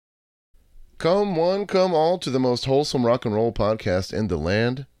Come one, come all to the most wholesome rock and roll podcast in the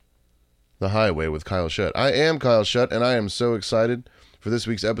land, The Highway with Kyle Shutt. I am Kyle Shutt, and I am so excited for this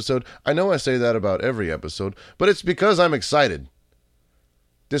week's episode. I know I say that about every episode, but it's because I'm excited.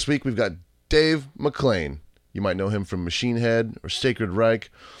 This week we've got Dave McClain. You might know him from Machine Head or Sacred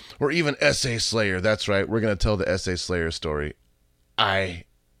Reich or even S.A. Slayer. That's right, we're going to tell the S.A. Slayer story. I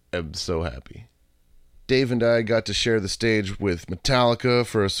am so happy. Dave and I got to share the stage with Metallica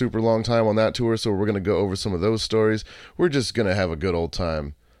for a super long time on that tour, so we're going to go over some of those stories. We're just going to have a good old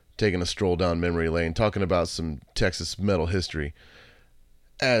time taking a stroll down memory lane, talking about some Texas metal history.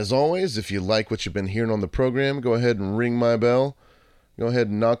 As always, if you like what you've been hearing on the program, go ahead and ring my bell. Go ahead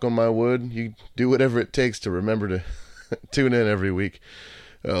and knock on my wood. You do whatever it takes to remember to tune in every week.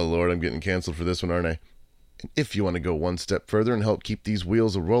 Oh, Lord, I'm getting canceled for this one, aren't I? If you want to go one step further and help keep these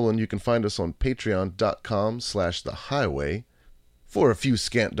wheels a-rolling, you can find us on patreon.com/thehighway. For a few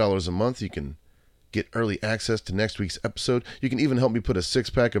scant dollars a month, you can get early access to next week's episode. You can even help me put a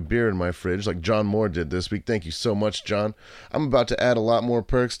six-pack of beer in my fridge like John Moore did this week. Thank you so much, John. I'm about to add a lot more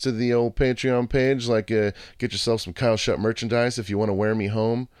perks to the old Patreon page, like get yourself some Kyle Shutt merchandise if you want to wear me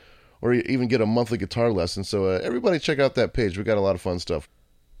home, or even get a monthly guitar lesson. So everybody check out that page. We got a lot of fun stuff.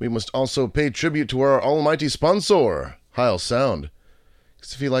 We must also pay tribute to our almighty sponsor, Heil Sound.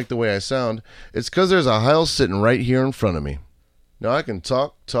 Because if you like the way I sound, it's because there's a Heil sitting right here in front of me. Now I can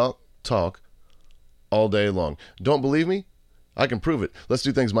talk all day long. Don't believe me? I can prove it. Let's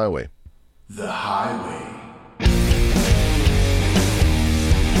do things my way. The Highway.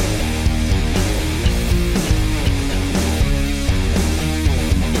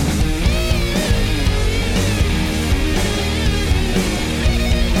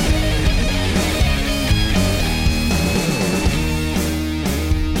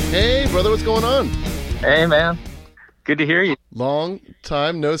 Hey, brother, what's going on? Hey, man. Good to hear you. Long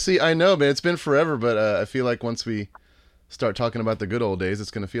time no see. I know, man. It's been forever, but I feel like once we start talking about the good old days,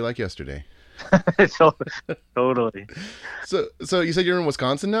 it's going to feel like yesterday. Totally. So you said you're in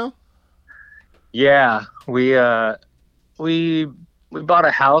Wisconsin now? Yeah, we bought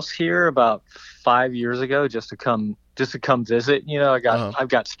a house here about 5 years ago just to come visit. You know, I've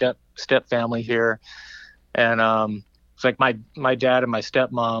got step family here, and it's like my dad and my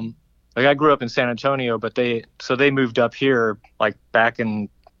stepmom. Like I grew up in San Antonio, but they moved up here like back in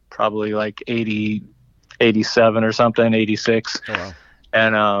probably like 80, 87 or something, 86. Oh, wow.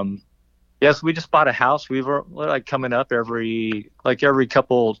 And yes, we just bought a house. We were like coming up every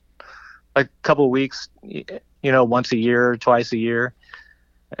couple weeks, you know, once a year, twice a year.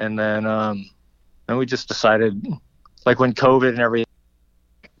 And then and we just decided, like when COVID and everything,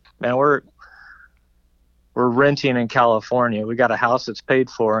 man, we're renting in California. We got a house that's paid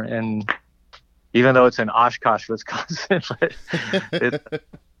for, and even though it's in Oshkosh, Wisconsin, but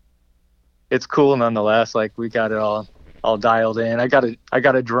it's cool nonetheless. Like we got it all dialed in. I got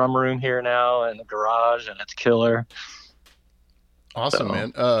a drum room here now and a garage, and it's killer. Awesome,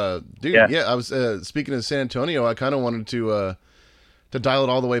 man. Dude, yeah, I was speaking of San Antonio, I kind of wanted to dial it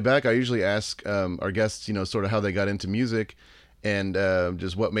all the way back. I usually ask our guests, you know, sort of how they got into music, and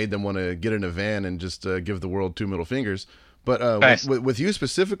just what made them want to get in a van and just give the world two middle fingers. But nice. with you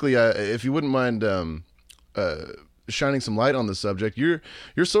specifically, if you wouldn't mind shining some light on the subject, you're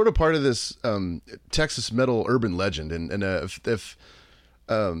sort of part of this Texas metal urban legend, and if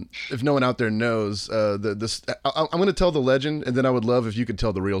no one out there knows, I'm going to tell the legend, and then I would love if you could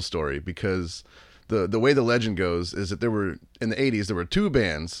tell the real story, because the way the legend goes is that there were, in the 80s, there were two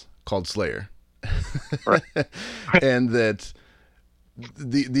bands called Slayer. Right. And that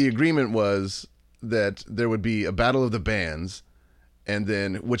the agreement was that there would be a battle of the bands, and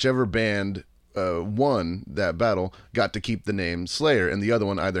then whichever band won that battle got to keep the name Slayer, and the other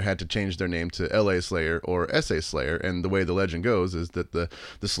one either had to change their name to LA Slayer or SA Slayer. And the way the legend goes is that the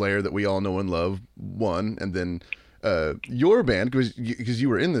Slayer that we all know and love won, and then your band, because you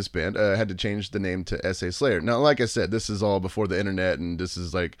were in this band, had to change the name to SA Slayer. Now, like I said, this is all before the internet, and this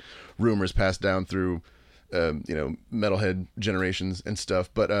is like rumors passed down through metalhead generations and stuff.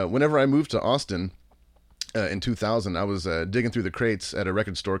 But whenever I moved to Austin in 2000, I was digging through the crates at a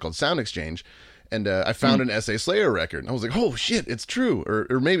record store called Sound Exchange, and I found an SA Slayer record. And I was like, oh shit, it's true,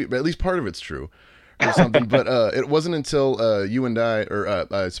 or maybe at least part of it's true, or something. But it wasn't until you and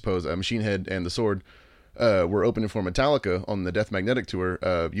I suppose Machine Head and the Sword were opening for Metallica on the Death Magnetic tour.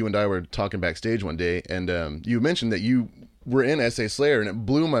 You and I were talking backstage one day, and you mentioned that you were in SA Slayer, and it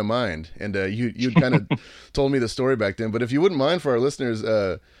blew my mind. And you kind of told me the story back then. But if you wouldn't mind, for our listeners,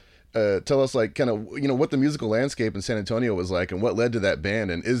 tell us like kind of what the musical landscape in San Antonio was like, and what led to that band,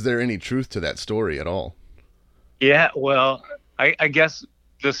 and is there any truth to that story at all? Yeah, well, I guess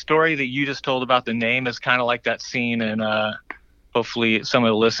the story that you just told about the name is kind of like that scene in hopefully some of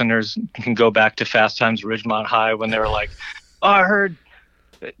the listeners can go back to Fast Times at Ridgemont High when they were like, oh, I heard,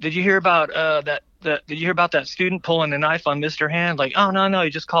 did you hear about did you hear about that student pulling a knife on Mr. Hand? Like, oh, no, he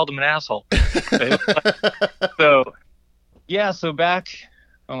just called him an asshole. So back,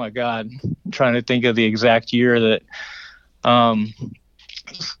 oh my God, I'm trying to think of the exact year that,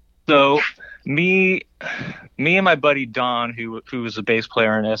 so me and my buddy Don, who was a bass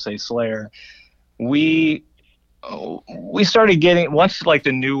player in S.A. Slayer, we started getting, once like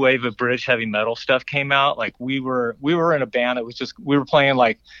the new wave of British heavy metal stuff came out, like we were in a band that was just, we were playing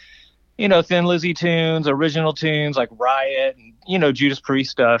like, Thin Lizzy tunes, original tunes like Riot and, Judas Priest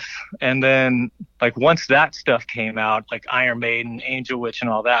stuff. And then like once that stuff came out, like Iron Maiden, Angel Witch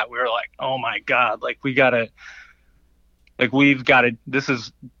and all that, we were like, oh my God, like we've got to, this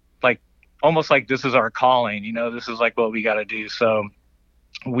is like, almost like this is our calling, this is like what we got to do. So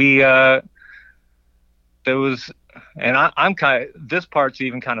we, there was, and I'm kind of, this part's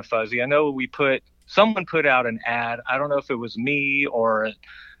even kind of fuzzy. I know someone put out an ad. I don't know if it was me or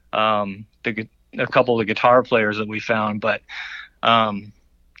a couple of the guitar players that we found, but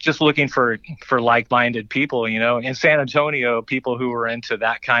just looking for like-minded people, in San Antonio, people who were into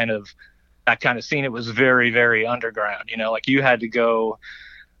that kind of scene. It was very, very underground, like you had to go,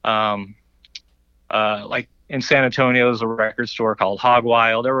 like in San Antonio, there's a record store called Hog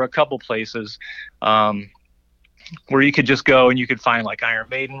Wild. There were a couple places where you could just go and you could find like Iron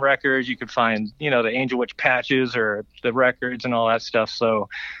Maiden records. You could find, the Angel Witch patches or the records and all that stuff. So,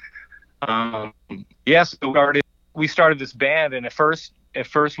 so we started this band, and at first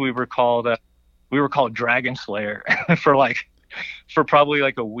we were called Dragon Slayer for probably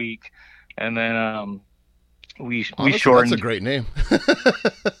like a week. And then, we shortened. That's a great name.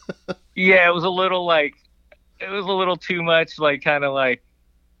 Yeah. It was a little too much, like kind of like,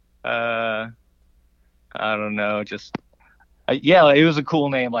 I don't know, just it was a cool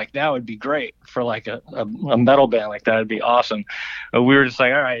name. Like that would be great for like a metal band like that. It'd be awesome. But we were just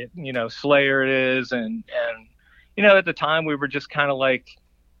like, all right, Slayer it is. And at the time we were just kind of like,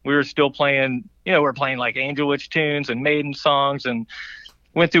 we were still playing, we're playing like Angel Witch tunes and Maiden songs, and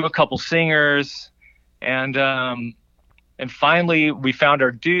went through a couple singers, and finally we found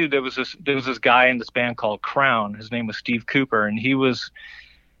our dude. There was this guy in this band called Crown. His name was Steve Cooper, and he was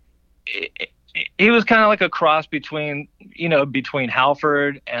kind of like a cross between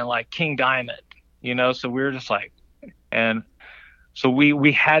Halford and like King Diamond, so we were just like, and so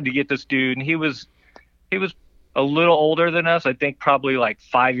we had to get this dude, and he was a little older than us. I think probably like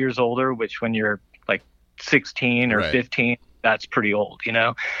 5 years older, which when you're like 16 or right. 15, that's pretty old,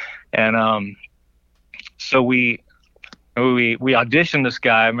 and so we auditioned this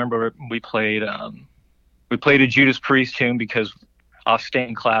guy. I remember we played a Judas Priest tune because off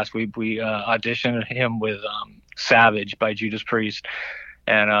staying class, we auditioned him with Savage by Judas Priest,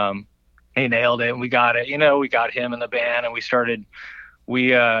 and he nailed it, and we got it. We got him in the band, and we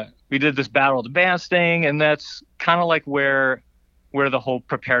did this Battle of the Bands thing, and that's kind of like where the whole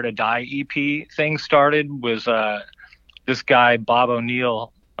Prepare to Die EP thing started. Was this guy Bob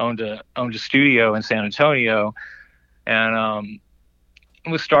O'Neill owned a studio in San Antonio, and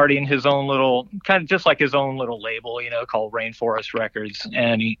was starting his own little, kind of just like his own little label, called Rainforest Records.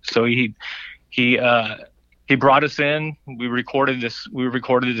 And he brought us in. We recorded this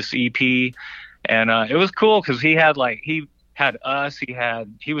EP, and it was cool because he had us.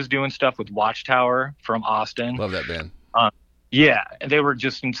 He was doing stuff with Watchtower from Austin. Love that band. Yeah, and they were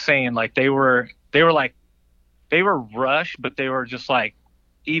just insane. Like they were Rush, but they were just like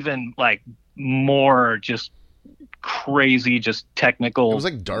even like more just crazy, just technical. It was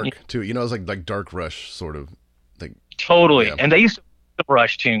like dark too, it was like dark Rush sort of like. Totally. Yeah. And they used to do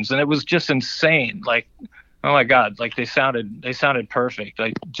Rush tunes, and it was just insane. Like, oh my God, like they sounded perfect.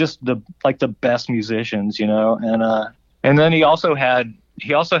 Like just the best musicians, and then he also had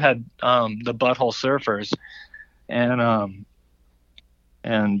the Butthole Surfers, and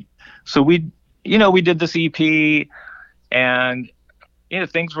so we did this EP, and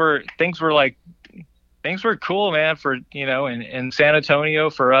things were cool, man, for, in San Antonio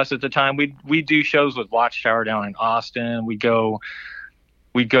for us at the time. We do shows with Watchtower down in Austin. We'd go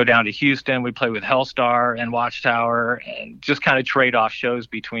down to Houston. We'd play with Hellstar and Watchtower, and just kind of trade off shows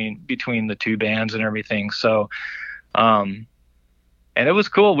between the two bands and everything. So, and it was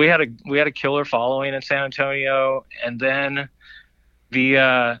cool. We had a killer following in San Antonio. And then we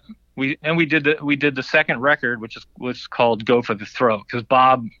did the second record, which was called Go for the Throat. Cause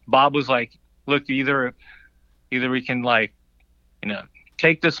Bob was like, look, either we can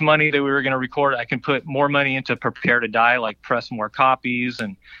take this money that we were going to record. I can put more money into Prepare to Die, like press more copies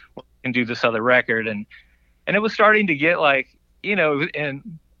and do this other record. And it was starting to get like,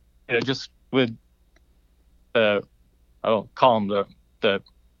 and just with the, I'll call them the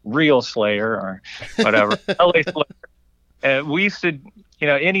real Slayer or whatever, LA Slayer. And we used to,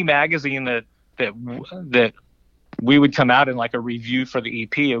 any magazine that we would come out in like a review for the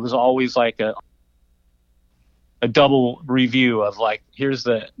EP, it was always like a double review of like, here's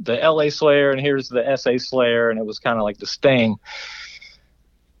the LA Slayer and here's the SA Slayer. And it was kind of like this thing.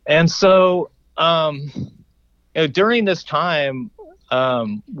 And so, during this time,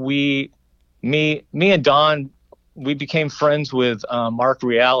 me and Don, we became friends with Mark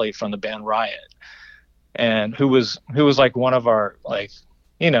Reale from the band Riot, and who was like one of our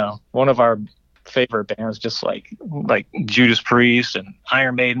favorite bands, just like Judas Priest and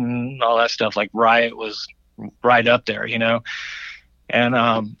Iron Maiden, all that stuff. Like Riot was right up there,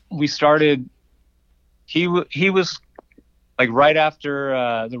 and we started. He was like right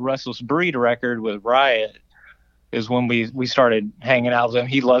after the Restless Breed record with Riot is when we started hanging out with him.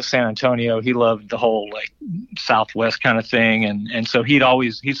 He loved San Antonio. He loved the whole like Southwest kind of thing. And so he'd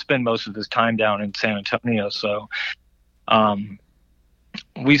spend most of his time down in San Antonio. So,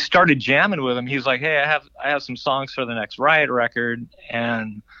 we started jamming with him. He was like, "Hey, I have some songs for the next Riot record.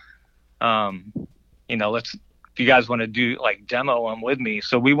 And, if you guys want to do like demo them with me."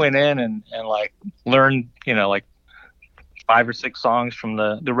 So we went in and like learned, like 5 or 6 songs from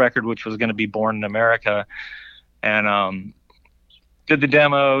the record, which was going to be Born in America. And did the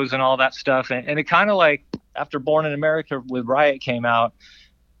demos and all that stuff, and it kind of like after Born in America with Riot came out,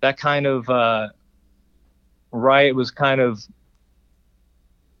 that kind of Riot was kind of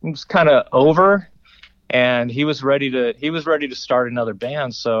over, and he was ready to start another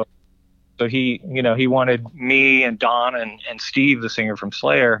band. So he wanted me and Don and Steve, the singer from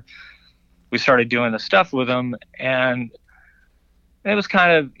Slayer. We started doing the stuff with him, and it was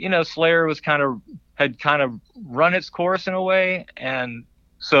kind of, Slayer was had kind of run its course in a way. And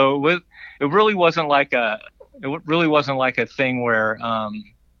so it really wasn't like a thing where,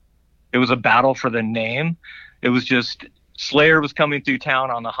 it was a battle for the name. It was just Slayer was coming through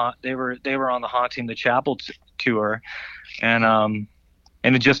town on they were on the Haunting the Chapel tour. And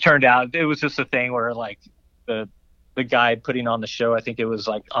it just turned out, it was just a thing where like the guy putting on the show, I think it was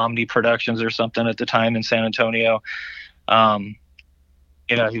like Omni Productions or something at the time in San Antonio.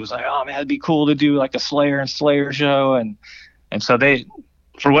 He was like, "Oh man, it'd be cool to do like a Slayer and Slayer show." And so they,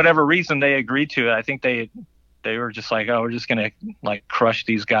 for whatever reason, they agreed to it. I think they were just like, "Oh, we're just going to like crush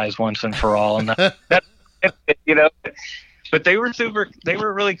these guys once and for all." And that but they were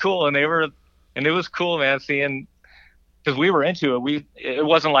really cool. And it was cool, man, seeing, cause we were into it. It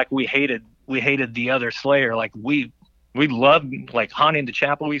wasn't like we hated the other Slayer. Like we loved like Haunting the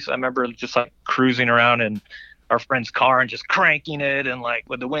Chapel. I remember just like cruising around in our friend's car and just cranking it and like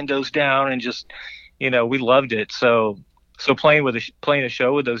with the windows down and just, we loved it. So playing a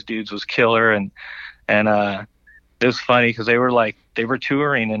show with those dudes was killer. And it was funny because they were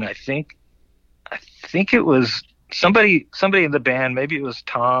touring, and I think it was somebody in the band, maybe it was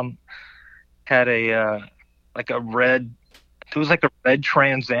Tom, had a red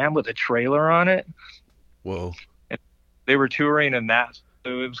Trans Am with a trailer on it. Whoa. And they were touring in that.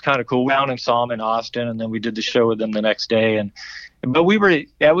 So it was kind of cool. We went and saw them in Austin, and then we did the show with them the next day. But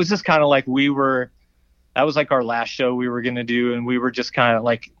it was just kind of like that was like our last show we were going to do. And we were just kind of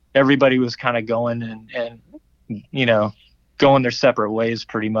like, everybody was kind of going and going their separate ways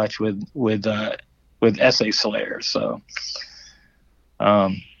pretty much with SA Slayer. So,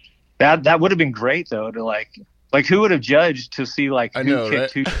 that would have been great though, to like who would have judged to see like who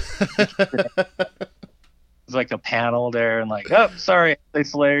kicked who. Like a panel there and like, "Oh, sorry, LA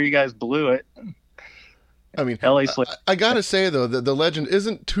Slayer, you guys blew it." I mean, LA Slayer. I gotta say though, the legend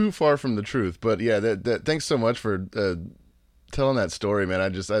isn't too far from the truth. But yeah, that thanks so much for telling that story, man.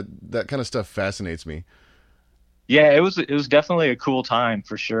 That kind of stuff fascinates me. Yeah, it was definitely a cool time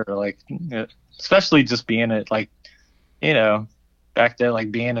for sure. Like, especially just being at like, back then,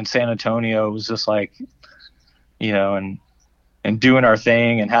 like being in San Antonio, it was just like, and doing our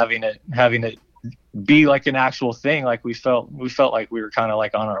thing and having it be like an actual thing. Like we felt like we were kind of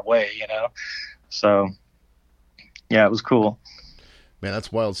like on our way, so yeah, it was cool, man. That's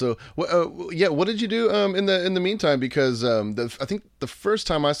wild. So what did you do in the meantime? Because I think the first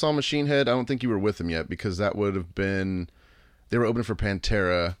time I saw Machine Head, I don't think you were with them yet, because that would have been, they were opening for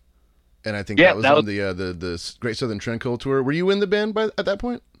Pantera, and I think that was on the Great Southern Trendkill tour. Were you in the band at that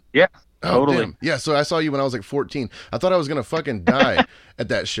point? Yeah, Oh, Totally. damn. Yeah, so I saw you when I was like 14. I thought I was gonna fucking die at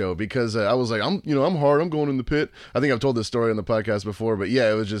that show because I was like, I'm hard. I'm going in the pit. I think I've told this story on the podcast before, but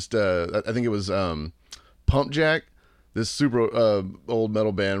yeah, it was just I think it was Pump Jack, this super old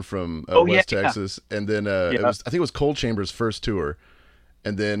metal band from West Texas, and then it was, I think it was Cold Chamber's first tour,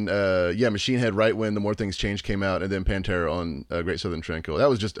 and then Machine Head right when The More Things Change came out, and then Pantera on Great Southern Tranquil. That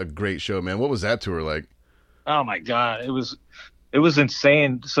was just a great show, man. What was that tour like? Oh my God, it was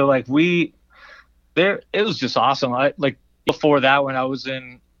insane. So like it was just awesome. I like before that when I was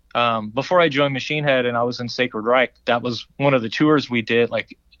in before I joined Machine Head and I was in Sacred Reich, that was one of the tours we did,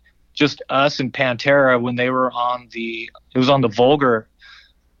 like just us and Pantera when they were on the Vulgar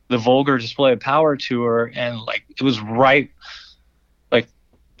Display of Power tour, and like it was right, like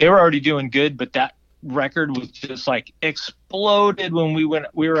they were already doing good, but that record was just like exploded when we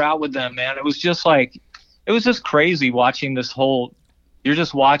were out with them, man. It was just crazy watching this whole. You're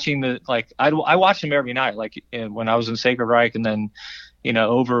just watching I watched them every night, like when I was in Sacred Reich, and then,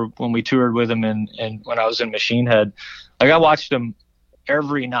 over when we toured with them and when I was in Machine Head, like I watched them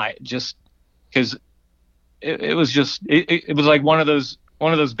every night just because it was just, it was like one of those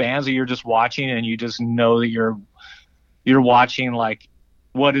bands that you're just watching and you just know that you're watching like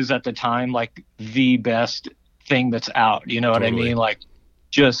what is at the time, like the best thing that's out. You know what I mean? Like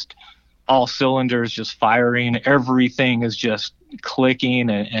just all cylinders just firing, everything is just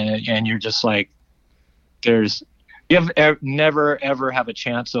clicking, and you're just like, never ever have a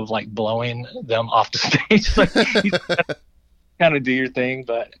chance of like blowing them off the stage. Like you kind of do your thing,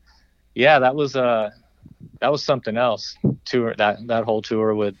 but yeah, that was something else. Tour that whole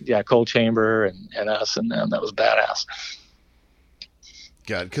tour with Cold Chamber and us and them, that was badass.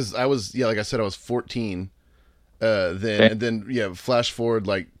 God, because I was like I said, I was 14 then, and then flash forward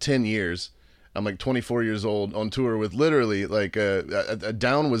like 10 years. I'm like 24 years old on tour with literally like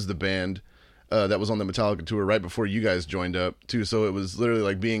Down was the band that was on the Metallica tour right before you guys joined up too. So it was literally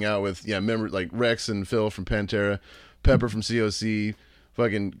like being out with members like Rex and Phil from Pantera, Pepper from COC,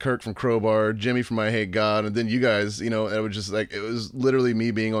 fucking Kirk from Crowbar, Jimmy from I Hate God, and then you guys. It was just like, it was literally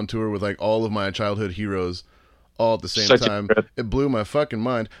me being on tour with like all of my childhood heroes all at the same time. It blew my fucking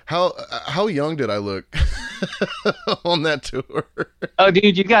mind. How young did I look on that tour? Oh,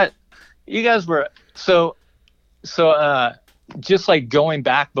 dude, you guys were so just like going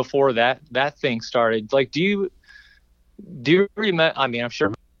back before that thing started. Like, do you remember? I mean, I'm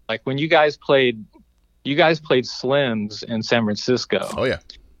sure like when you guys played Slim's in San Francisco. Oh yeah.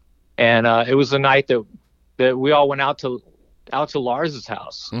 And it was the night that we all went out to Lars's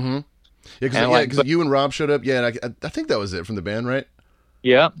house. Mm-hmm. Yeah, because you and Rob showed up. Yeah, and I think that was it from the band, right?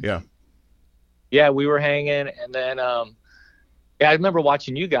 Yeah. Yeah. Yeah, we were hanging, and then I remember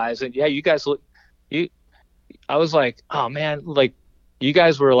watching you guys, and you guys look. I was like, oh man, like you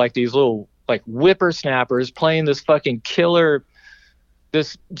guys were like these little like whippersnappers playing this fucking killer,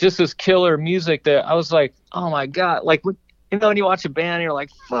 this killer music that I was like, oh my God, like when you watch a band, you're like,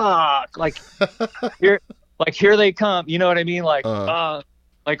 fuck, like here they come, you know what I mean? Like,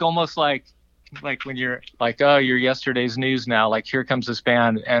 like almost like when you're like, oh, you're yesterday's news now. Like here comes this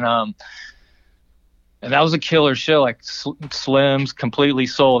band, and that was a killer show. Like Slim's completely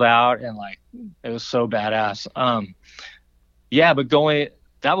sold out, and like it was so badass. But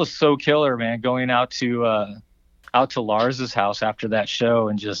that was so killer, man. Going out to Lars's house after that show,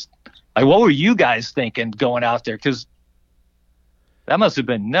 and just like, what were you guys thinking going out there? Because that must have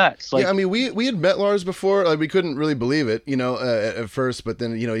been nuts. Like, yeah, I mean, we had met Lars before. Like, we couldn't really believe it, at first. But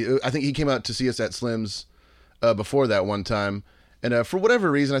then, I think he came out to see us at Slim's before that one time. And for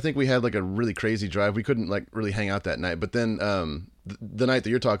whatever reason, I think we had like a really crazy drive. We couldn't like really hang out that night. But then the night that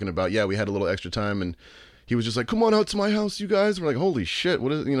you're talking about, we had a little extra time, and he was just like, "Come on out to my house, you guys." We're like, "Holy shit!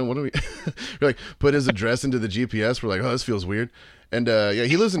 What is what do we?" We're like, put his address into the GPS. We're like, "Oh, this feels weird." And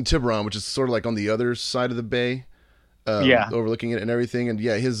he lives in Tiburon, which is sort of like on the other side of the bay, overlooking it and everything. And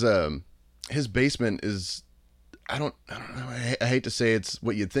his basement is. I don't know. I hate to say it's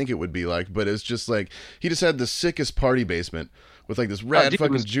what you'd think it would be like, but it's just like he just had the sickest party basement with like this rad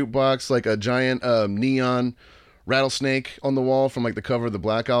fucking jukebox, like a giant neon rattlesnake on the wall from like the cover of the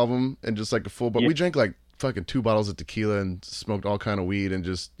Black Album, and just like a full. But we drank like fucking 2 bottles of tequila and smoked all kind of weed, and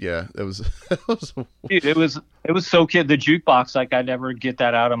just it was. Dude, it was so kid. The jukebox, like I never get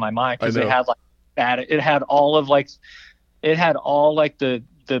that out of my mind because it had like that. It had all like it had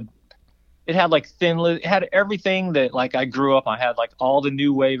everything that like I grew up on. I had like all the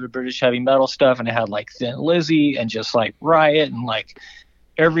new wave of British heavy metal stuff, and it had like Thin Lizzy and just like Riot and like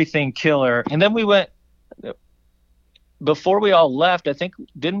everything killer. And then we went before we all left. I think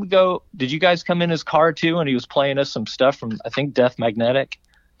did you guys come in his car too? And he was playing us some stuff from I think Death Magnetic.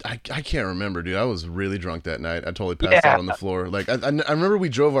 I can't remember, dude. I was really drunk that night. I totally passed out on the floor. Like I remember we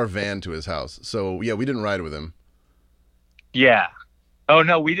drove our van to his house. So yeah, we didn't ride with him. Yeah. Oh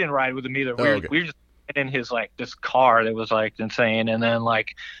no, we didn't ride with him either. Okay. We were just in his like this car that was like insane, and then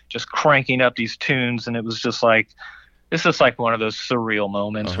like just cranking up these tunes, and it was just like this is like one of those surreal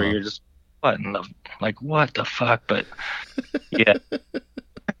moments where you're just what the fuck? But yeah.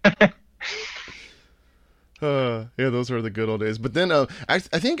 Yeah, those were the good old days. But then I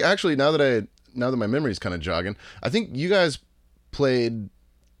think actually now that my memory's kind of jogging, I think you guys played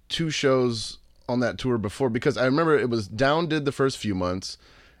 2 shows on that tour before, because I remember it was Down did the first few months,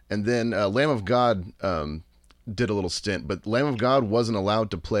 and then Lamb of God did a little stint, but Lamb of God wasn't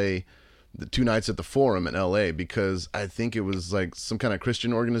allowed to play the 2 nights at the Forum in LA because I think it was like some kind of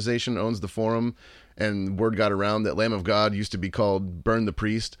Christian organization owns the Forum, and word got around that Lamb of God used to be called Burn the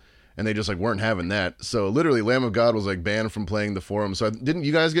Priest. And they just like weren't having that. So literally Lamb of God was like banned from playing the Forum. So didn't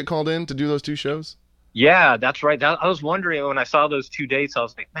you guys get called in to do those 2 shows? Yeah, that's right. I was wondering when I saw those 2 dates, I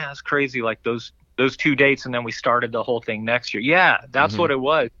was like, man, that's crazy. Like those 2 dates. And then we started the whole thing next year. Yeah, that's what it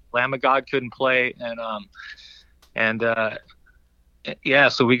was. Lamb of God couldn't play. And yeah,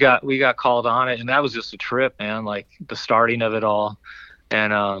 so we got called on it, and that was just a trip, man. Like the starting of it all.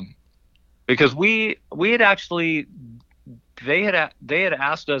 And, because we had actually, they had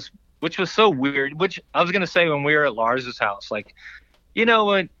asked us, which was so weird, which I was going to say when we were at Lars's house, like, you know,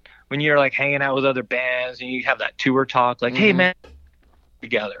 when you're like hanging out with other bands and you have that tour talk, like, hey man,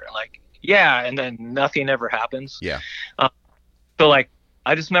 together, like, yeah. And then nothing ever happens. Yeah. So like,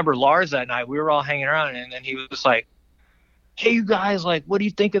 I just remember Lars that night, we were all hanging around, and then he was just like, hey you guys, like, what do you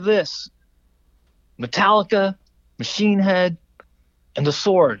think of this? Metallica, Machine Head, and The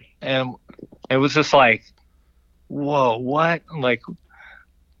Sword. And it was just like, whoa, what? Like,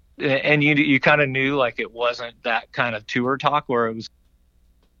 and you kind of knew like it wasn't that kind of tour talk where it was,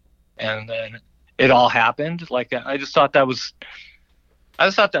 and then it all happened. Like I just thought that was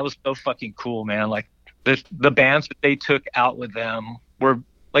so fucking cool, man. Like the bands that they took out with them were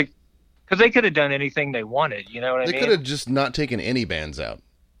like, because they could have done anything they wanted, you know what I mean? They could have just not taken any bands out.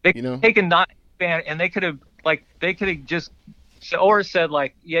 They you know, taken not band, and they could have just or said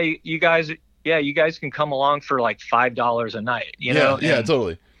like, yeah, you guys can come along for like $5 a night, you know? Yeah, and,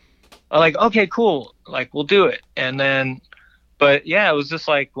 totally. like, okay, cool. Like, we'll do it. And then, but yeah, it was just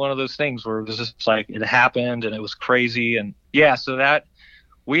like one of those things where it was just like, it happened and it was crazy. And yeah, so that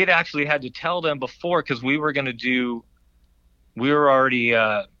we had actually had to tell them before, cause we already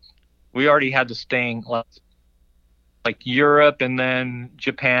had this thing like Europe and then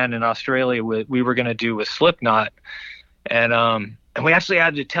Japan and Australia we were going to do with Slipknot. And we actually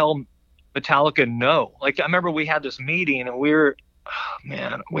had to tell Metallica no. Like, I remember we had this meeting and we were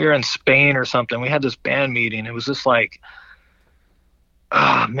in Spain or something. We had this band meeting. It was just like,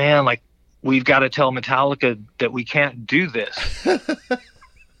 oh man, like we've got to tell Metallica that we can't do this.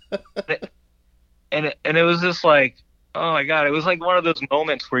 and it was just like, oh my God, it was like one of those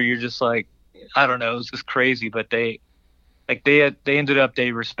moments where you're just like, I don't know, it was just crazy, but they ended up,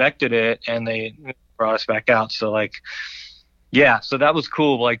 they respected it and they brought us back out. So like, yeah, so that was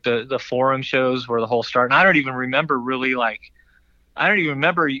cool. Like the Forum shows were the whole start. And I don't even remember really like, I don't even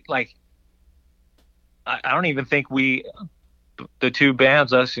think the 2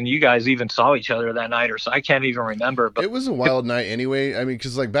 bands, us and you guys, even saw each other that night, or so I can't even remember. But it was a wild night anyway. I mean,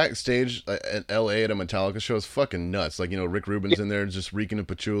 because like backstage at LA at a Metallica show is fucking nuts. Like, you know, Rick Rubin's in there just reeking of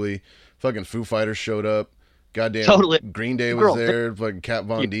patchouli. Fucking Foo Fighters showed up. Goddamn, totally. Green Day was there. Fucking Kat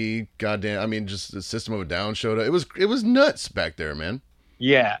Von D. Goddamn, I mean, just the System of a Down showed up. It was nuts back there, man.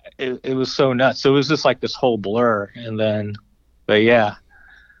 Yeah, it was so nuts. So it was just like this whole blur, and then, but yeah.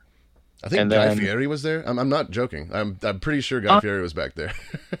 I think Guy Fieri was there. I'm not joking. I'm pretty sure Guy Fieri was back there.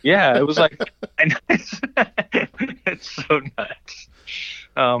 Yeah, it was like, it's so nuts.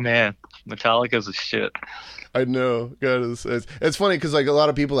 Oh man, Metallica's a shit. I know. God, it's funny because like a lot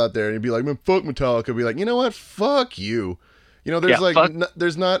of people out there, and you'd be like, "Man, fuck Metallica." Be like, you know what? Fuck you. You know, there's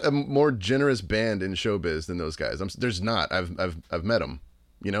there's not a more generous band in showbiz than those guys. There's not. I've met them.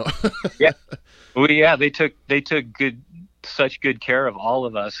 You know. Yeah. Well, yeah. They took such good care of all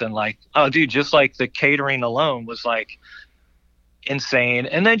of us, and like, oh dude, just like the catering alone was like insane.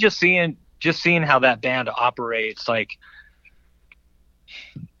 And then just seeing how that band operates, like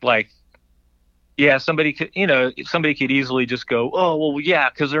yeah, somebody could easily just go, oh well, yeah,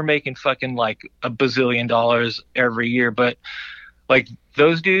 because they're making fucking like $1 bazillion every year. But like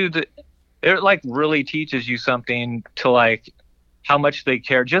those dudes, it like really teaches you something to like how much they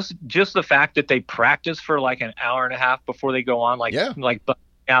care. Just the fact that they practice for like an hour and a half before they go on, like busting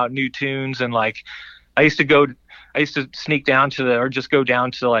out new tunes. And like I used to go I used to sneak down or just go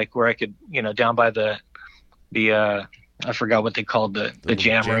down to like where I could, down by the I forgot what they called the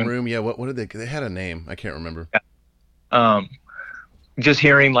jam room. Yeah. What did they had a name. I can't remember. Just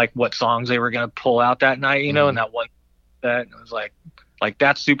hearing like what songs they were going to pull out that night, and that one that it was like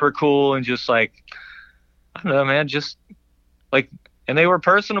that's super cool. And just like, I don't know, man, just like, and they were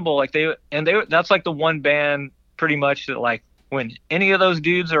personable. Like that's like the one band pretty much that like when any of those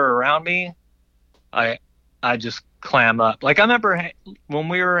dudes are around me, I just clam up. Like I remember when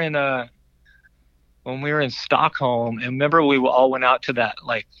we were in Stockholm, and remember we all went out to that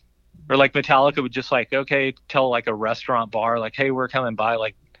like, or like Metallica would just like, okay, tell like a restaurant bar, like, hey, we're coming by,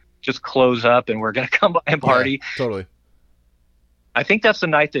 like just close up and we're going to come by and party. Yeah, totally. I think that's the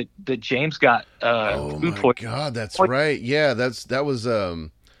night that James got oh my God, that's right. Yeah, that was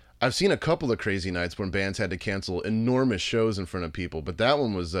I've seen a couple of crazy nights when bands had to cancel enormous shows in front of people, but that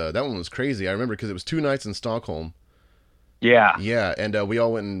one was crazy. I remember because it was 2 nights in Stockholm. Yeah. Yeah, and we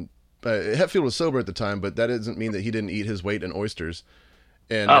all went and Hetfield was sober at the time, but that doesn't mean that he didn't eat his weight in oysters.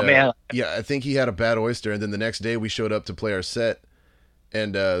 And man. Yeah, I think he had a bad oyster, and then the next day we showed up to play our set,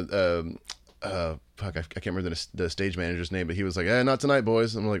 and fuck, I can't remember the stage manager's name, but he was like, not tonight,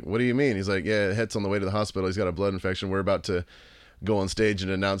 boys. I'm like, what do you mean? He's like, yeah, Het's on the way to the hospital. He's got a blood infection. We're about to go on stage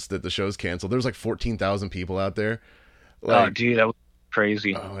and announce that the show's canceled. There was like 14,000 people out there. Like, oh, dude, that was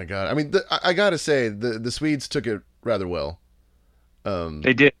crazy. Oh my God. I mean, I gotta say, the Swedes took it rather well.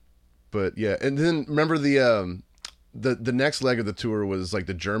 They did. But yeah, and then remember the next leg of the tour was like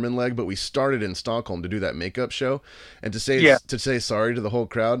the German leg, but we started in Stockholm to do that makeup show, and to say sorry to the whole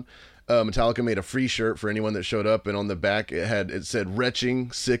crowd. Metallica made a free shirt for anyone that showed up, and on the back it said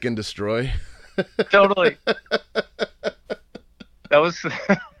 "Retching, Sick, and Destroy." Totally. That was.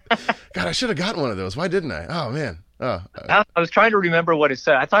 God, I should have gotten one of those. Why didn't I? Oh man. Oh. I was trying to remember what it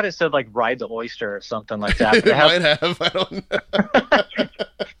said. I thought it said like "Ride the Oyster" or something like that. It might have. I don't know.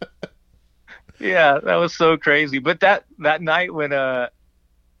 Yeah, that was so crazy. But that night when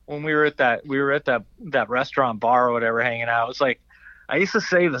we were at that restaurant bar or whatever hanging out, it was like I used to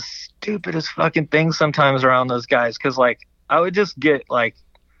say the stupidest fucking things sometimes around those guys, because like I would just get like,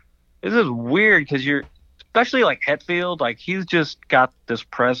 this is weird, because you're, especially like Hetfield, like he's just got this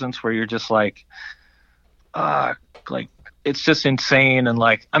presence where you're just like it's just insane. And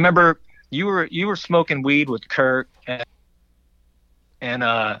like I remember you were smoking weed with Kurt, and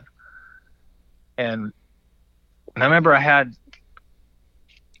I remember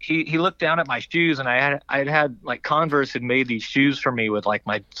he looked down at my shoes, and I'd had like Converse had made these shoes for me with like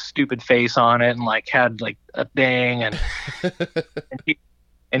my stupid face on it, and like had like a thing, and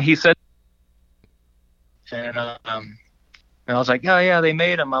and he said, and I was like, oh yeah, they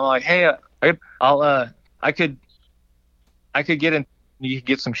made them. I'm like, hey, I could get in, you could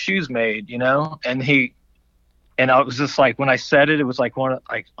get some shoes made, and I was just like, when I said it, it was like oh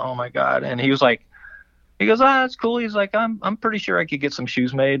my God. And he goes, that's cool. He's like, I'm pretty sure I could get some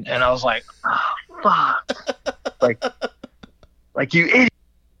shoes made. And I was like, oh, fuck. like you idiot.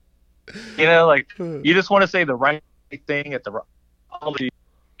 You just want to say the right thing at the right time.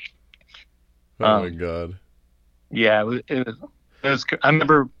 Oh my God. Yeah, it was. I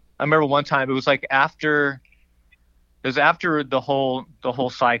remember one time it was like after the whole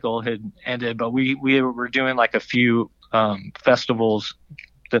cycle had ended, but we were doing like a few festivals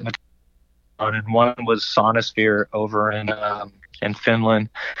that, and one was Sonosphere over in Finland.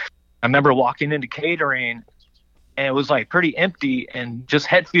 I remember walking into catering, and it was like pretty empty, and just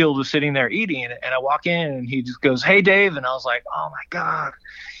Hetfield was sitting there eating, and I walk in, and he just goes, "Hey Dave," and I was like, "Oh my God,"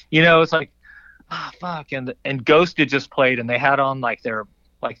 it's like, oh fuck, and Ghost had just played, and they had on like their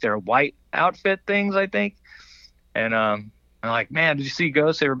white outfit things, I think. And I'm like, man, did you see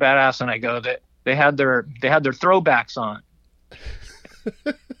Ghost? They were badass. And I go, they had their throwbacks on.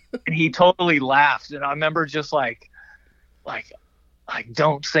 And he totally laughed. And I remember just like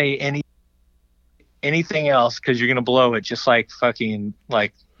don't say anything else, because you're gonna blow it. Just like fucking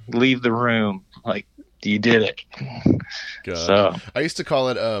like leave the room. Like you did it. God. So I used to call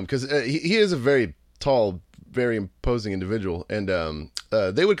it because he is a very tall, very imposing individual, and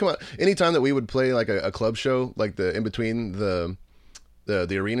they would come out anytime that we would play like a club show, like the in between the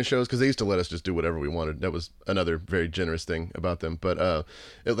arena shows, because they used to let us just do whatever we wanted. That was another very generous thing about them. But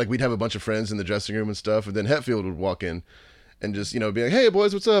like we'd have a bunch of friends in the dressing room and stuff, and then Hetfield would walk in and just be like, "Hey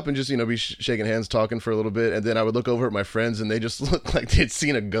boys, what's up?" and just be shaking hands, talking for a little bit, and then I would look over at my friends, and they just looked like they'd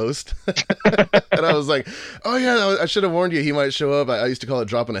seen a ghost. And I was like, "Oh yeah, I should have warned you. He might show up." I used to call it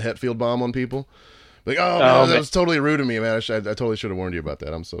dropping a Hetfield bomb on people. Like, oh man, that was totally rude of me, man. I totally should have warned you about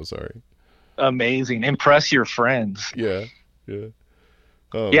that. I'm so sorry. Amazing. Impress your friends. Yeah.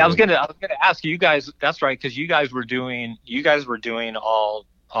 Oh Yeah, man. I was gonna ask you guys. That's right, because you guys were doing all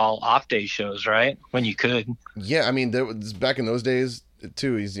off day shows, right? When you could. Yeah, I mean, there was, back in those days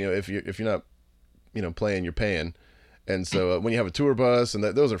too. Is if you're not playing, you're paying. And so when you have a tour bus, and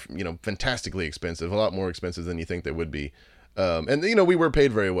those are fantastically expensive, a lot more expensive than you think they would be. And we were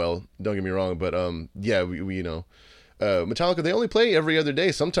paid very well. Don't get me wrong, but yeah, we Metallica, they only play every other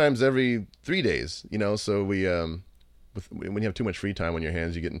day, sometimes every 3 days. So when you have too much free time on your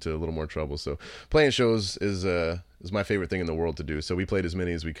hands, you get into a little more trouble. So playing shows is my favorite thing in the world to do. So we played as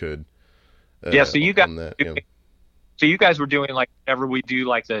many as we could. Yeah. So you guys, on that, so you guys were doing like whenever we do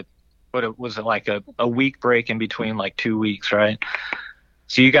like was it like a week break in between like 2 weeks, right?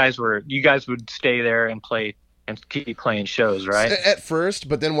 So you guys would stay there and play and keep playing shows, right? At first,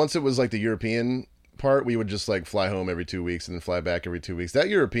 but then once it was like the European part, we would just like fly home every 2 weeks and then fly back every 2 weeks. That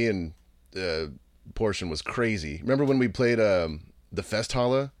European portion was crazy. Remember when we played the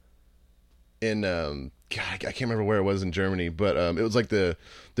Festhalle in God, I can't remember where it was in Germany, but it was like the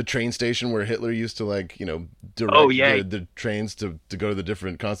train station where Hitler used to like direct the trains to go to the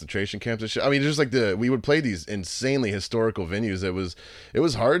different concentration camps and shit. I mean, just like we would play these insanely historical venues. It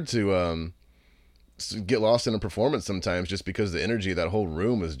was hard to get lost in a performance sometimes, just because the energy of that whole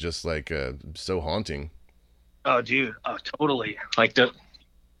room is just like so haunting. Oh, dude. Oh, totally.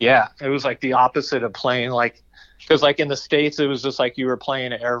 Yeah, it was like the opposite of playing because like in the States, it was just like you were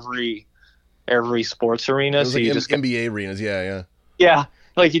playing every sports arena. It was so like you just NBA arenas. Yeah. Yeah.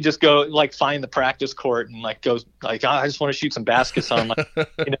 Like you just go like find the practice court and like go like, I just want to shoot some baskets on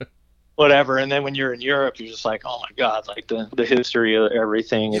whatever. And then when you're in Europe, you're just like, oh my God, like the history of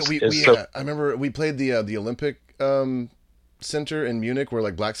everything. I remember we played the Olympic Center in Munich, where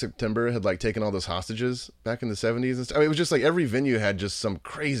like Black September had like taken all those hostages back in the 70s and stuff. I mean, it was just like every venue had just some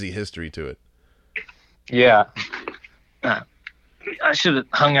crazy history to it. Yeah. I should have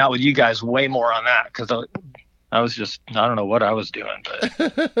hung out with you guys way more on that, because I don't know what I was doing,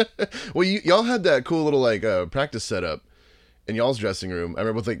 but well, y'all had that cool little like practice setup in y'all's dressing room. I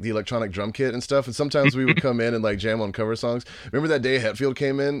remember with like the electronic drum kit and stuff, and sometimes we would come in and like jam on cover songs. Remember that day Hetfield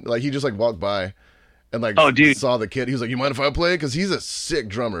came in? Like he just like walked by and like saw the kid. He was like, "You mind if I play?" Because he's a sick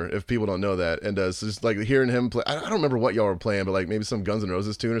drummer, if people don't know that. And so just like hearing him play, I don't remember what y'all were playing, but like maybe some Guns N'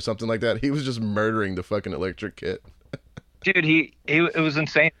 Roses tune or something like that. He was just murdering the fucking electric kit. Dude, it was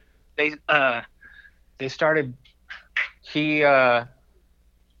insane. They started they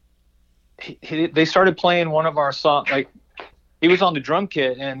started playing one of our songs. Like he was on the drum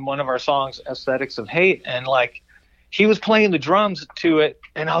kit and one of our songs, Aesthetics of Hate, and like he was playing the drums to it,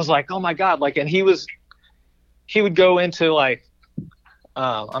 and I was like, oh my God, like, and he would go into like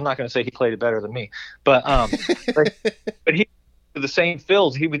I'm not going to say he played it better than me, but but he the same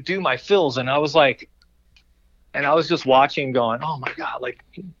fills. He would do my fills, and I was like, and I was just watching going, oh my God, like,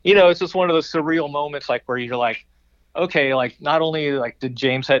 it's just one of those surreal moments, like where you're like, okay, like not only like did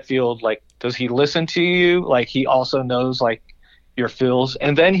James Hetfield, like, does he listen to you? Like he also knows like your fills.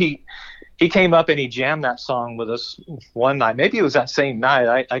 And then he came up and he jammed that song with us one night. Maybe it was that same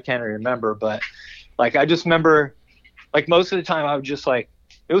night. I can't remember, but like, I just remember like most of the time I would just like,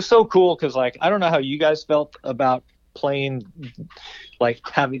 it was so cool. 'Cause like, I don't know how you guys felt about playing, like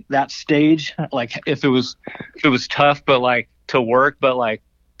having that stage, like if it was tough, but like to work, but like,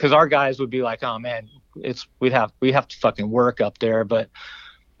 'cause our guys would be like, oh man, we have to fucking work up there. But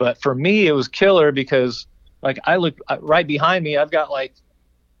for me, it was killer, because like I look right behind me, I've got like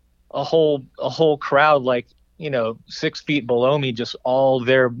a whole crowd, like, 6 feet below me, just all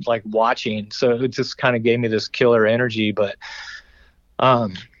there like watching. So it just kind of gave me this killer energy. But I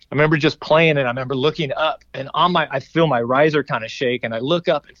remember just playing, and I remember looking up, and I feel my riser kind of shake, and I look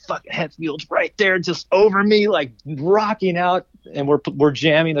up, and fucking Hetfield's right there, just over me, like rocking out, and we're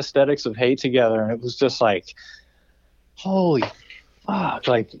jamming Aesthetics of Hate together, and it was just like, holy fuck,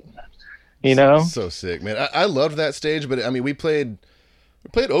 like, so sick, man. I loved that stage, but I mean, we played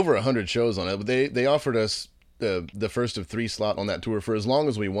over 100 shows on it. But they offered us the first of 3 slot on that tour for as long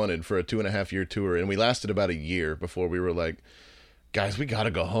as we wanted, for a 2.5-year tour, and we lasted about a year before we were like, guys, we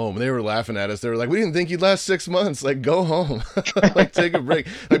gotta go home. They were laughing at us. They were like, we didn't think you'd last 6 months. Like, go home. Like, take a break.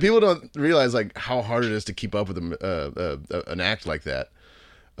 Like, people don't realize like how hard it is to keep up with an act like that,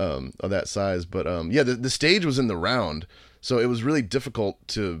 of that size. But yeah, the stage was in the round, so it was really difficult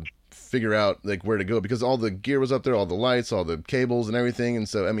to figure out like where to go, because all the gear was up there, all the lights, all the cables and everything. And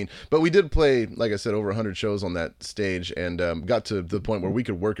so, I mean, but we did play, like I said, over 100 shows on that stage, and got to the point where we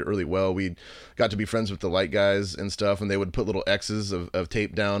could work it really well. We got to be friends with the light guys and stuff, and they would put little X's of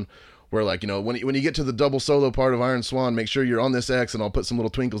tape down where, like, when you get to the double solo part of Iron Swan, make sure you're on this X, and I'll put some little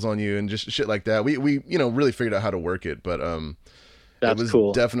twinkles on you and just shit like that. We really figured out how to work it. But That's it was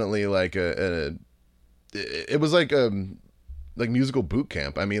cool. definitely like it was like musical boot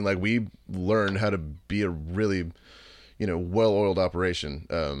camp. I mean, like we learned how to be a really, well-oiled operation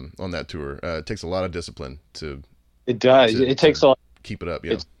on that tour. It takes a lot of discipline to. It does. It takes a lot. Keep it up.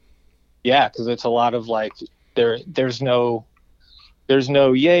 Yeah, because it's a lot of like there's no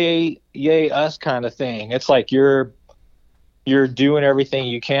yay us kind of thing. It's like you're doing everything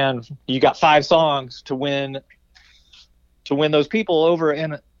you can. You got 5 songs to win those people over,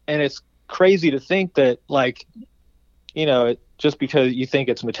 and it's crazy to think that, like, just because you think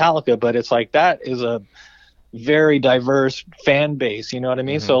it's Metallica, but it's like that is a very diverse fan base. You know what I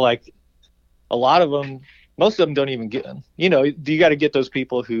mean? Mm-hmm. So like a lot of them. Most of them don't even get, you got to get those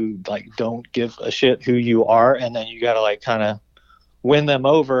people who like don't give a shit who you are, and then you got to like kind of win them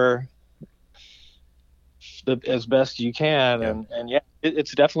over as best you can. Yeah. And yeah,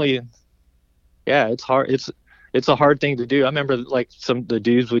 it's definitely, yeah, it's hard. It's a hard thing to do. I remember like the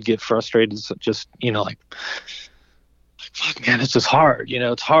dudes would get frustrated, just like fuck man, it's just hard.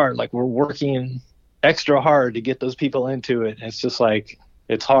 It's hard. Like we're working extra hard to get those people into it. And it's just like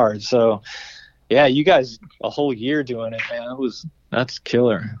it's hard. So. Yeah, you guys a whole year doing it, man. That's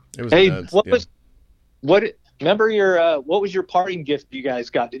killer. It was hey, nuts. Remember what was your parting gift you guys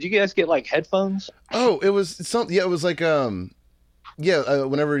got? Did you guys get like headphones? Oh, it was something. Yeah, it was like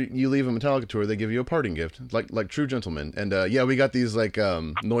whenever you leave a Metallica tour, they give you a parting gift, like true gentlemen. And we got these like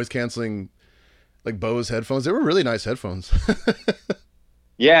noise canceling, like Bose headphones. They were really nice headphones.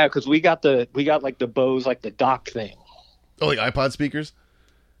 Yeah, because we got like the Bose, like the dock thing. Oh, like iPod speakers.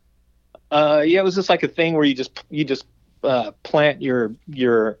 Yeah, it was just like a thing where you just plant your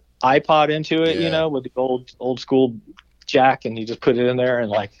iPod into it, with the old school jack, and you just put it in there, and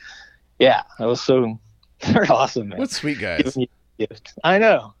like, yeah, that was they're awesome, man. What sweet guys. Giving you a gift. I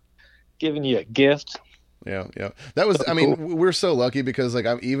know, giving you a gift. Yeah. That was. I mean, we're so lucky because like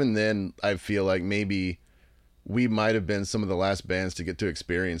even then, I feel like maybe we might have been some of the last bands to get to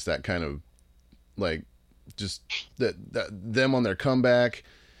experience that kind of like just that them on their comeback.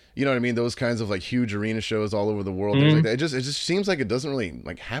 You know what I mean? Those kinds of like huge arena shows all over the world, things like that. It just seems like it doesn't really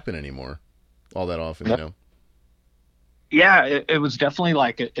like happen anymore all that often, Yeah, it was definitely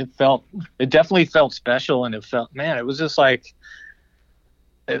like it definitely felt special, and it was just like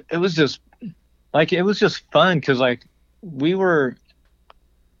it was just like it was just fun because like we were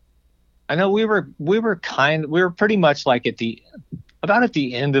pretty much like at the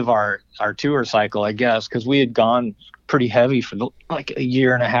end of our tour cycle, I guess, because we had gone pretty heavy for like a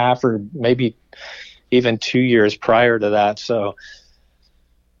year and a half or maybe even 2 years prior to that. So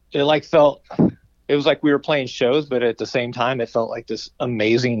it it was like we were playing shows, but at the same time it felt like this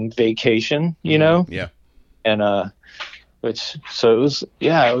amazing vacation, Yeah. And it was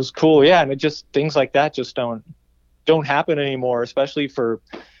cool. Yeah. And it just, things like that just don't happen anymore, especially for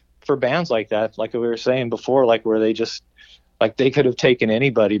bands like that. Like we were saying before, like where they just, like they could have taken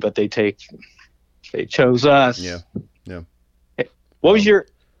anybody, but they chose us. Yeah. What was your,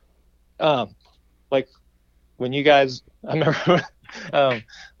 like when you guys, I remember,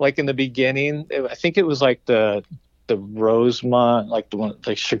 like in the beginning, I think it was like the Rosemont, like the one,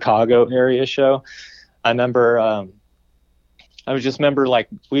 like Chicago area show. I remember, I just remember like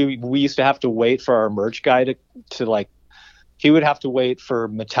we used to have to wait for our merch guy to like, he would have to wait for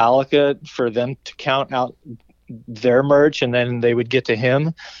Metallica for them to count out their merch, and then they would get to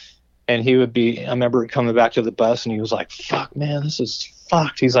him, and he would be, I remember coming back to the bus and he was like, fuck man, this is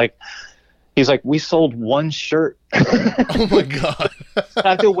fucked. He's like, we sold one shirt. Oh my God. I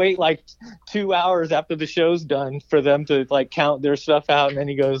have to wait like 2 hours after the show's done for them to like count their stuff out. And then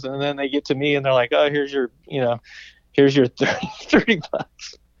he goes, and then they get to me and they're like, oh, here's your 30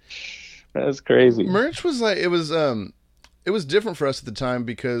 bucks. That's crazy. Merch was like, it was different for us at the time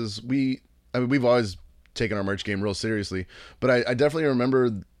because we've always taken our merch game real seriously, but I definitely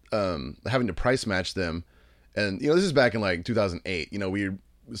remember having to price match them. And this is back in like 2008. We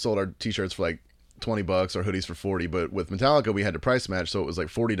sold our t-shirts for like $20, our hoodies for $40, but with Metallica we had to price match, so it was like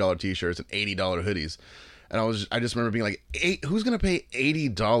 $40 t-shirts and $80 hoodies. And I just remember being like, who's gonna pay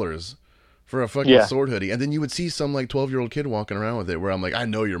 $80 for a fucking Sword hoodie? And then you would see some like 12-year-old kid walking around with it, where I'm like, I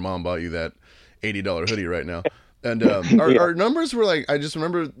know your mom bought you that $80 hoodie right now. And our numbers were like, I just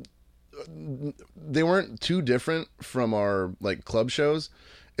remember they weren't too different from our like club shows.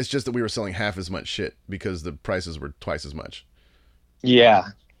 It's just that we were selling half as much shit because the prices were twice as much. Yeah.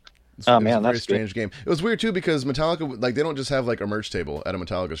 It was a very strange game. It was weird too because Metallica, like, they don't just have like a merch table at a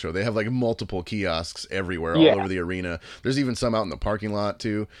Metallica show. They have like multiple kiosks everywhere, all over the arena. There's even some out in the parking lot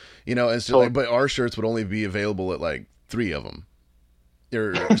too. And so like, but our shirts would only be available at like 3 of them,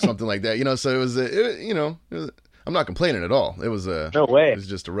 or something like that. So it was I'm not complaining at all. It was No way. It was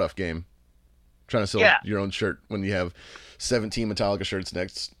just a rough game. Trying to sell your own shirt when you have 17 Metallica shirts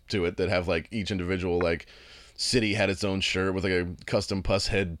next to it that have like each individual like city had its own shirt with like a custom pus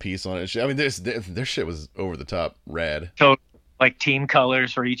head piece on it. I mean, their shit was over the top rad. So like team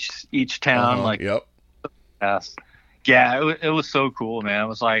colors for each town. Like, yep. Yes. Yeah, it was so cool, man. It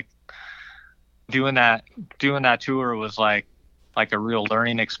was like doing that tour was like a real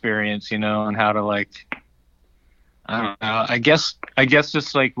learning experience, you know, and how to like, I don't know. I guess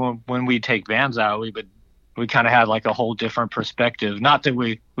just like when we take bands out, we kind of had like a whole different perspective. Not that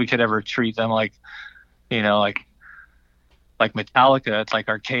we could ever treat them like, you know, like Metallica. It's like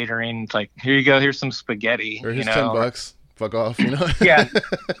our catering. It's like, here you go, here's some spaghetti. Or here's you know? $10. Fuck off, you know.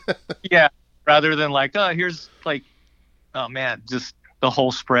 Yeah. Rather than like, oh, here's like, oh man, just the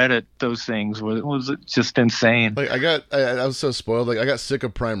whole spread at those things was just insane. Like I was so spoiled. Like I got sick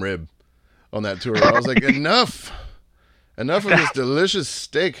of prime rib on that tour. I was like, enough of this delicious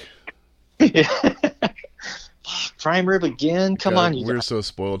steak. Prime rib again? Come on, you we're guys. so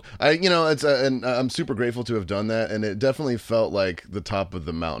spoiled. And I'm super grateful to have done that, and it definitely felt like the top of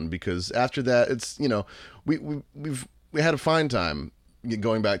the mountain, because after that, it's, you know, we had a fine time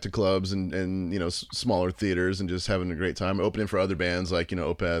going back to clubs and you know, smaller theaters and just having a great time opening for other bands like, you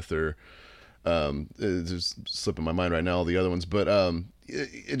know, Opeth or it's just slipping my mind right now all the other ones, but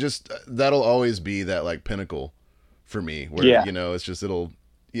it just, that'll always be that like pinnacle for me where you know, it's just, it'll,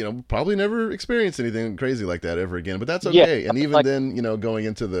 you know, probably never experience anything crazy like that ever again, but that's okay. And even then, you know, going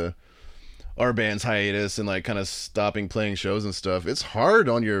into our band's hiatus and like kind of stopping playing shows and stuff, it's hard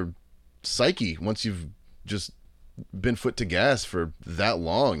on your psyche once you've just been foot to gas for that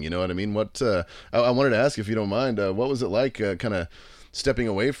long, you know what I mean? What I wanted to ask, if you don't mind, what was it like kind of stepping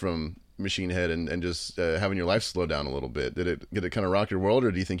away from Machine Head and just having your life slow down a little bit? Did it kind of rock your world,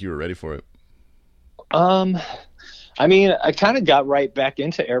 or do you think you were ready for it? I mean, I kind of got right back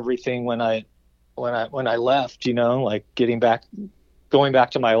into everything when I left, you know, like going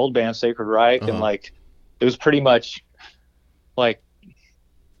back to my old band, Sacred Reich, and like it was pretty much like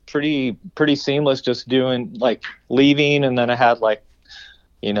pretty seamless, just doing like leaving, and then I had like,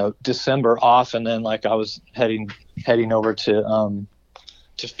 you know, December off, and then like I was heading over to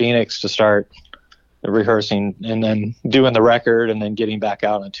Phoenix to start rehearsing and then doing the record and then getting back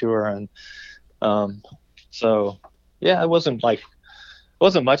out on tour. And so yeah, it wasn't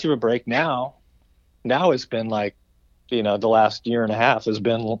much of a break. Now it's been like, you know, the last year and a half has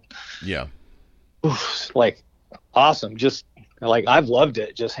been like awesome. Just like, I've loved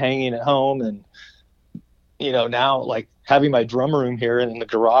it, just hanging at home. And, you know, now like having my drum room here in the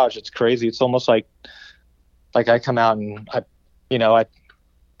garage, it's crazy. It's almost like I come out and I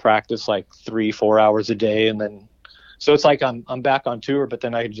practice like 3-4 hours a day. And then, so it's like I'm back on tour, but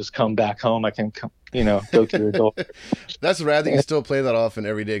then I can just come back home. I can come, you know, go through the door. That's rad that you still play that often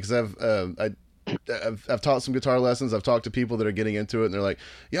every day. Cause I've taught some guitar lessons. I've talked to people that are getting into it, and they're like,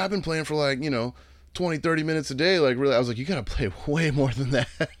 yeah, I've been playing for like, you know, 20-30 minutes a day. Like, really? I was like, you gotta play way more than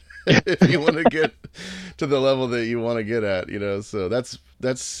that if you want to get to the level that you want to get at, you know. So that's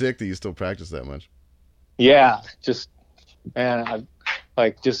sick that you still practice that much. Yeah, just, man,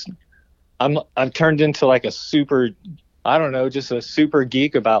 I've turned into like a super, I don't know, just a super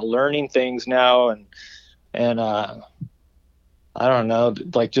geek about learning things now, and I don't know,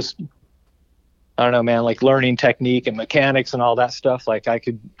 like just, I don't know, man, like learning technique and mechanics and all that stuff. Like I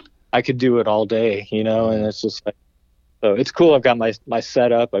could do it all day, you know. And it's just like, so it's cool. I've got my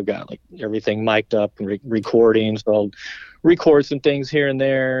setup. I've got like everything mic'd up and recording. So I'll record some things here and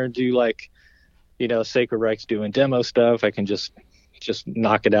there, do like, you know, Sacred Reich's doing demo stuff. I can just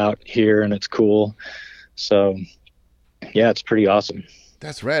knock it out here, and it's cool. So yeah, it's pretty awesome.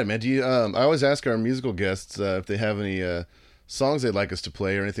 That's rad, man. Do you I always ask our musical guests if they have any songs they'd like us to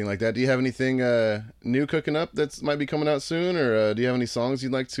play or anything like that. Do you have anything new cooking up that might be coming out soon, or do you have any songs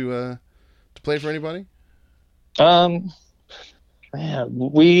you'd like to play for anybody? Man,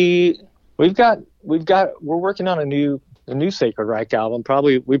 we're working on a new Sacred Reich album.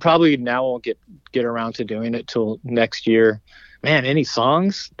 We probably now won't get around to doing it till next year. Man, any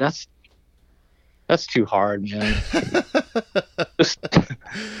songs? That's too hard, man.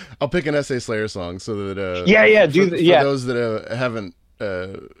 I'll pick an SA Slayer song so that for those that haven't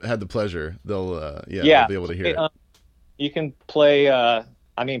had the pleasure, they'll be able to hear it. You can play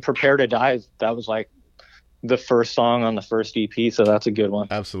Prepare to Die. That was like the first song on the first EP, so that's a good one.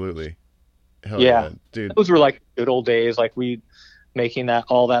 Absolutely. Hell yeah, dude. Those were like good old days, like we making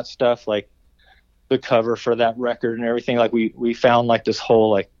all that stuff, like the cover for that record and everything. Like we found like this whole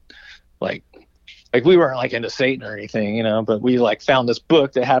like like we weren't like into Satan or anything, you know, but we like found this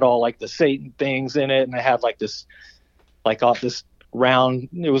book that had all like the Satan things in it, and it had like this, like off this round,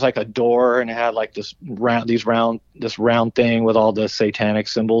 it was like a door, and it had like this round thing with all the satanic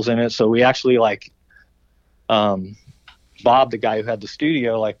symbols in it. So we actually like, Bob, the guy who had the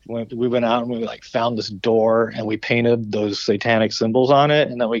studio, like we went out and we like found this door and we painted those satanic symbols on it,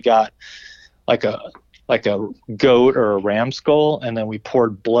 and then we got like a goat or a ram skull, and then we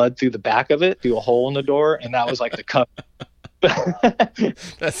poured blood through the back of it through a hole in the door, and that was like the cup.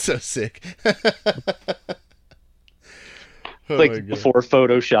 That's so sick. Oh like before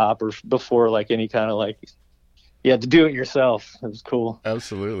Photoshop or before like any kind of like, you had to do it yourself. It was cool.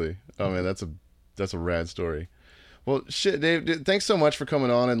 Absolutely. Oh man, that's a rad story. Well, shit, Dave, thanks so much for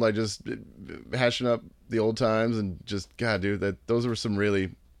coming on and like just hashing up the old times, and just, God, dude, those were some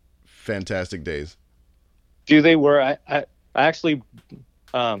really fantastic days. Dude, they were. I actually,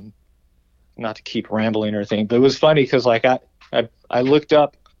 not to keep rambling or anything, but it was funny because like I looked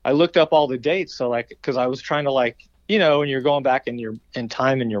up all the dates. So like, because I was trying to like, you know, when you're going back in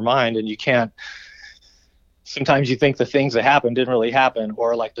time in your mind, and you can't. Sometimes you think the things that happened didn't really happen,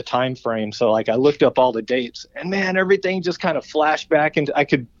 or like the time frame. So like I looked up all the dates, and man, everything just kind of flashed back. And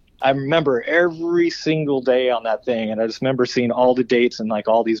I remember every single day on that thing. And I just remember seeing all the dates and like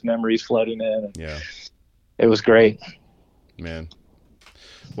all these memories flooding in. Yeah. It was great, man.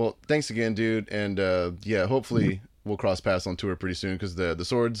 Well, thanks again, dude. And yeah, hopefully we'll cross paths on tour pretty soon, because the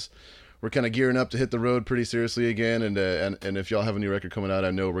Swords, we're kind of gearing up to hit the road pretty seriously again, and if y'all have a new record coming out, I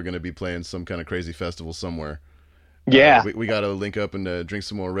know we're going to be playing some kind of crazy festival somewhere. Yeah, we got to link up and drink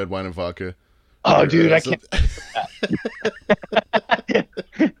some more red wine and vodka. Oh, dude, I can't.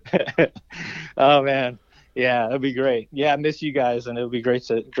 Oh man, yeah, that'd be great. Yeah, I miss you guys, and it would be great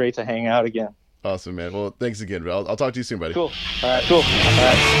to hang out again. Awesome, man. Well, thanks again. I'll talk to you soon, buddy. Cool. All right. Cool. All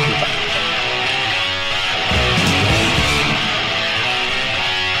right.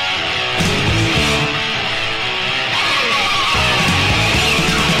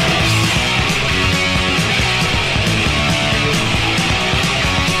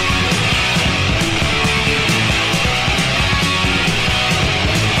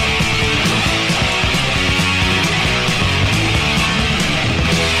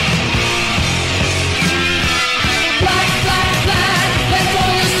 Black, black, black, that's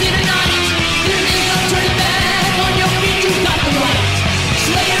all you're sitting on.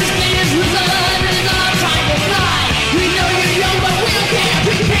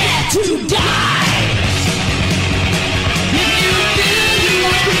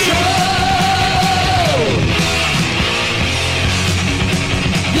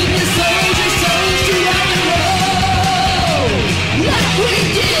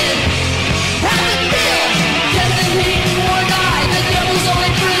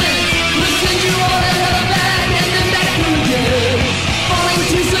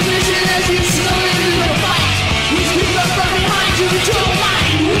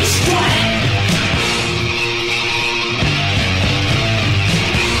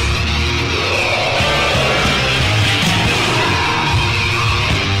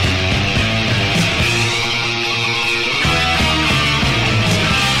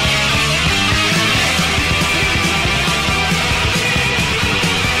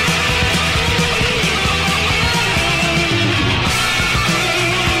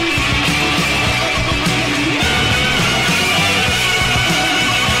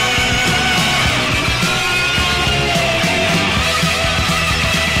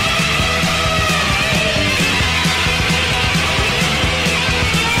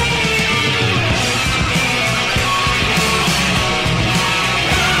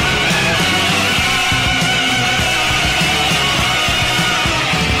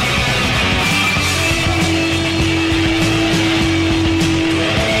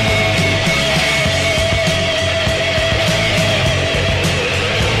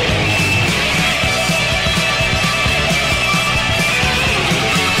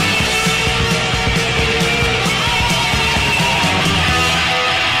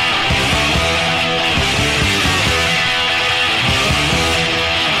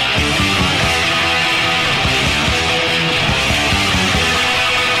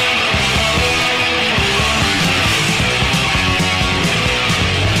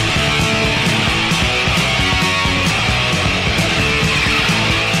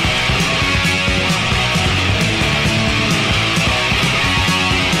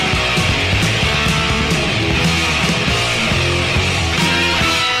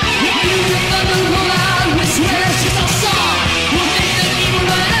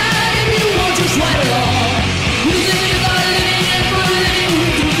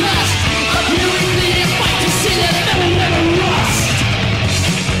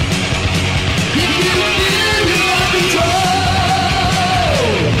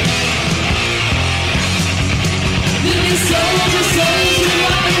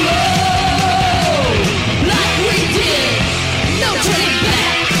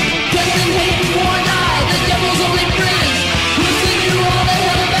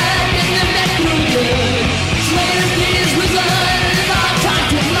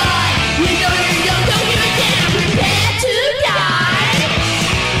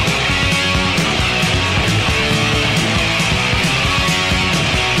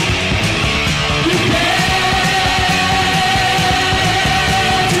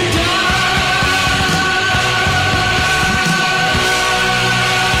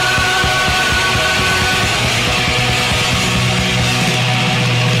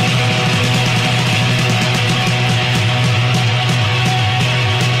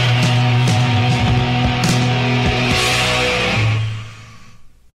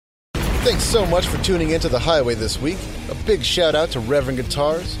 so much for tuning into The Highway this week. A big shout out to Reverend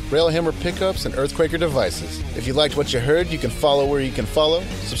Guitars, Railhammer Pickups, and Earthquaker Devices. If you liked what you heard, you can follow where you can follow,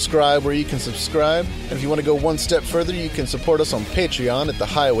 subscribe where you can subscribe, and if you want to go one step further, you can support us on Patreon at The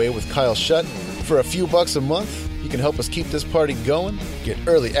Highway with Kyle Shutt. For a few bucks a month, you can help us keep this party going, get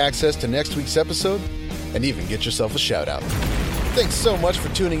early access to next week's episode, and even get yourself a shout out. Thanks so much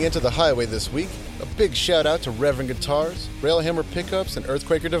for tuning into The Highway this week. A big shout out to Reverend Guitars, Railhammer Pickups, and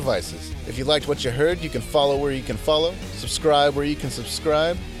Earthquaker Devices. If you liked what you heard, you can follow where you can follow, subscribe where you can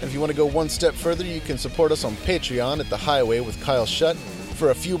subscribe, and if you want to go one step further, you can support us on Patreon at The Highway with Kyle Shutt. For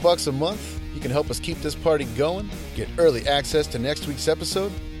a few bucks a month, you can help us keep this party going, get early access to next week's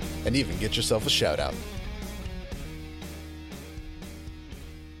episode, and even get yourself a shout out.